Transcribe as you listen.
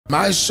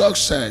My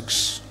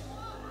success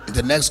in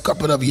the next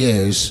couple of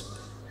years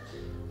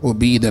will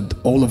be that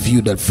all of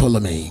you that follow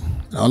me,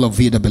 all of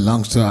you that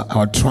belongs to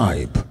our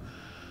tribe,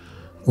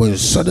 will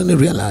suddenly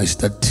realize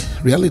that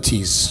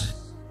realities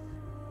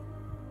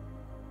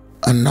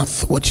are not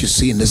what you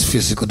see in these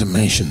physical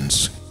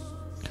dimensions.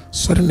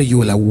 Suddenly you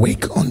will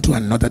awake onto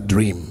another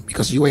dream,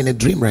 because you are in a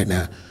dream right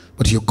now,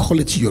 but you call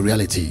it your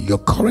reality. Your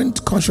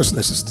current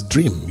consciousness is the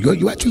dream.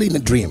 You're actually in a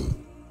dream.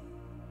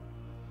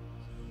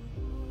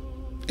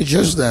 It's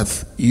just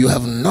that you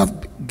have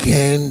not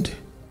gained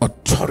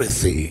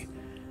authority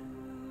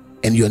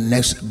in your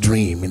next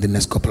dream in the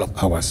next couple of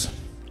hours.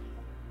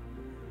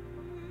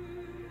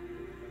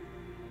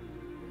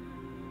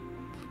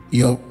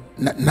 Your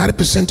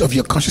 90% of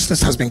your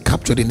consciousness has been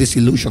captured in this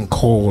illusion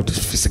called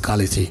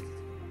physicality.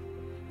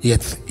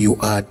 Yet you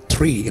are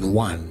 3 in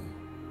 1.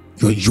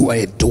 You are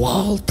a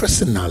dual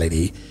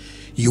personality.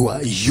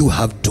 You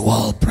have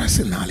dual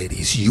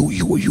personalities.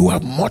 You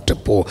have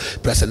multiple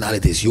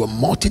personalities. You are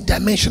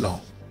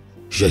multidimensional.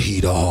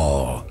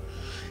 Shahida.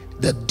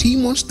 The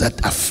demons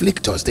that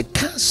afflict us, the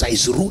cancer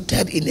is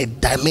rooted in a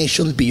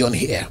dimension beyond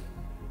here.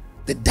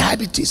 The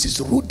diabetes is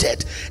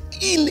rooted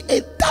in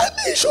a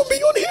dimension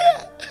beyond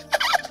here.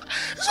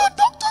 So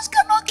doctors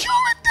cannot cure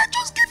it, they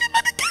just give you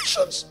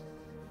medications.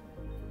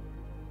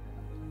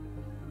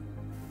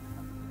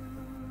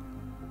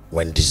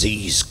 When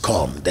disease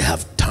comes, they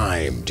have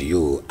timed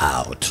you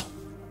out.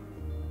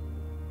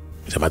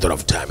 It's a matter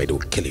of time, it will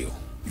kill you.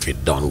 If you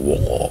don't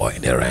war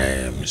in the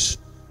realms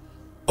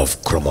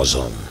of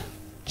chromosome,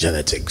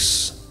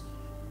 genetics,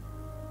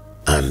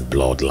 and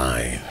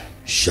bloodline.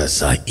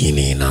 Shasa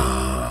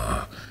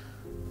inina.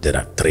 There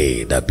are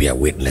 3 that bear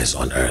witness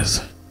on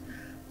earth: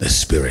 the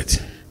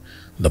spirit,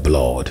 the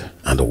blood,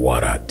 and the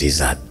water. These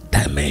are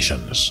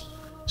dimensions.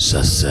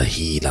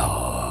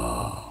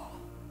 Sasahila.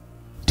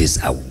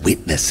 These are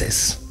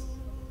witnesses.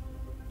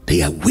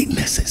 They are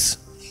witnesses.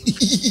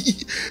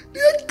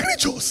 They are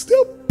creatures. They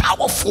are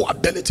powerful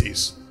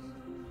abilities.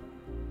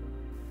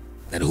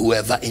 And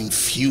whoever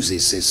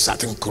infuses a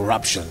certain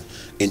corruption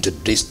into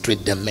these 3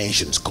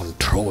 dimensions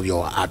control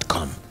your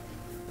outcome,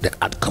 the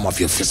outcome of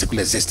your physical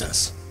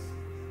existence.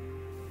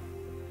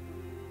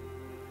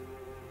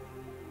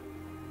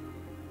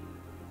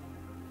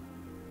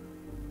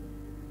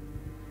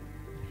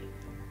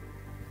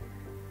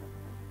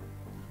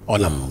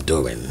 All I'm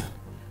doing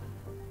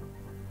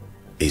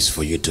is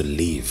for you to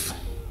live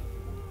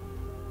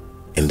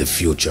in the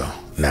future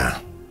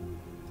now.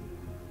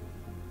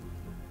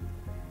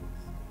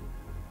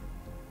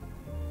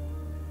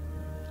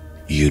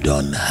 You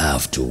don't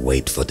have to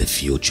wait for the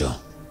future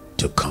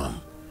to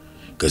come,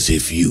 because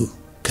if you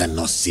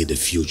cannot see the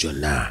future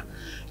now,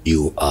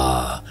 you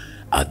are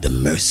at the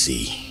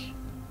mercy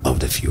of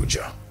the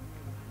future.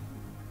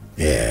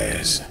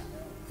 Yes.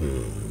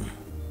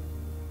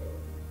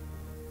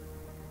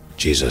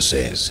 Jesus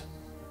says,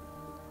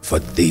 for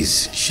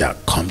this shall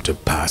come to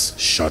pass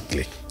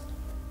shortly.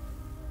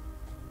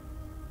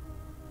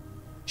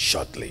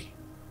 Shortly.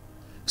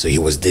 So he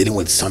was dealing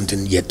with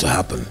something yet to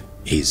happen.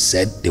 He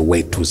said the way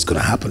it was going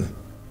to happen.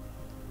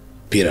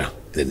 Peter,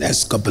 the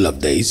next couple of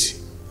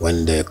days,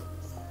 when the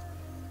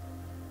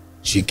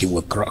chicken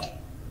will crow,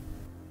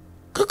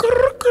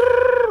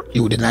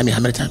 you will deny me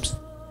how many times?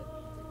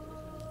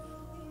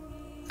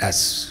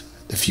 That's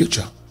the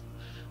future.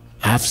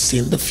 I've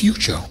seen the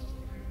future.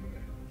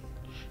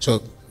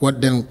 So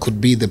what then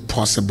could be the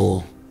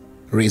possible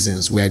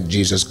reasons where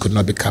Jesus could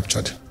not be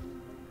captured?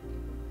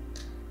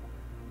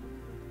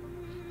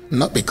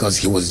 Not because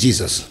he was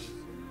Jesus.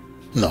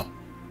 No.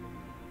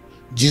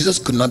 Jesus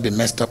could not be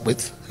messed up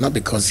with, not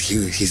because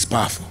he's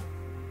powerful.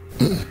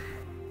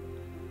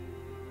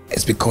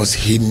 It's because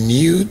he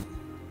knew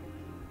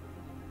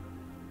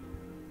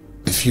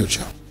the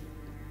future.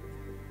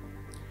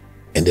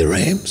 In the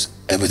realms,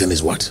 everything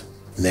is what?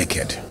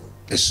 Naked.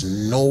 There's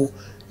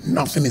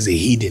nothing is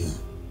hidden.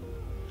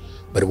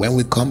 But when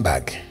we come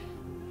back,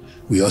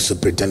 we also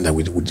pretend that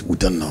we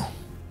don't know.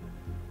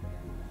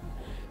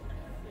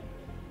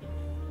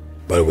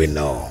 But we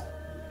know.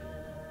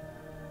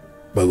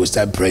 But we'll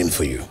start praying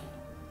for you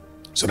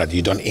so that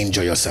you don't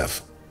injure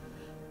yourself.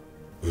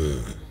 We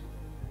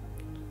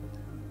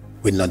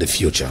know the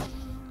future.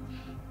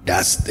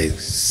 That's the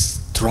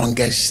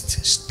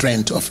strongest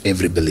strength of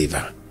every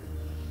believer.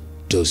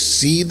 To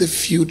see the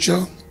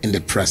future in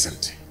the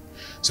present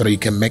so that you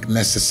can make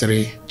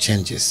necessary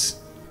changes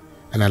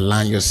and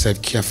align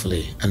yourself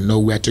carefully and know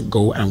where to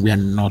go and where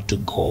not to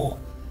go.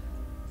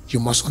 You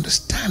must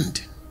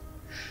understand.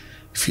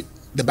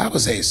 The Bible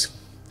says,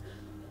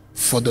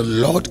 for the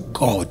Lord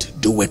God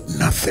doeth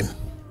nothing,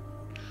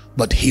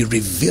 but he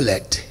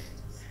revealeth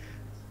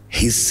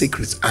his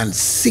secrets and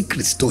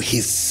secrets to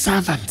his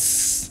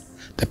servants,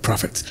 the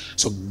prophets.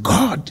 So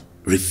God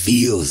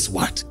reveals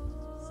what?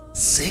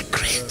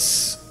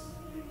 Secrets.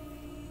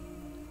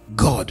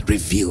 God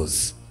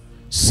reveals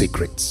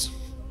secrets.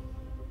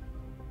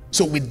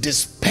 So we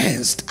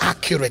dispensed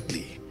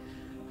accurately.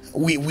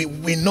 We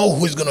know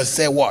who's going to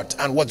say what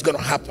and what's going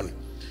to happen.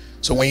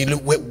 So when you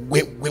look,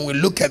 when we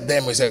look at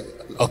them, we say,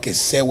 okay,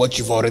 say what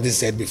you've already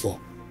said before.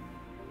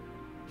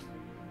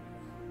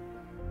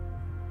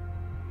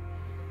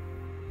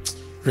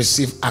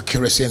 Receive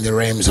accuracy in the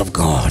realms of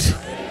God.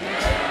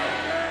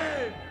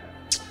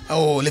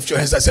 Oh, lift your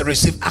hands. I said,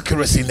 receive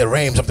accuracy in the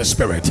realms of the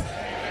Spirit.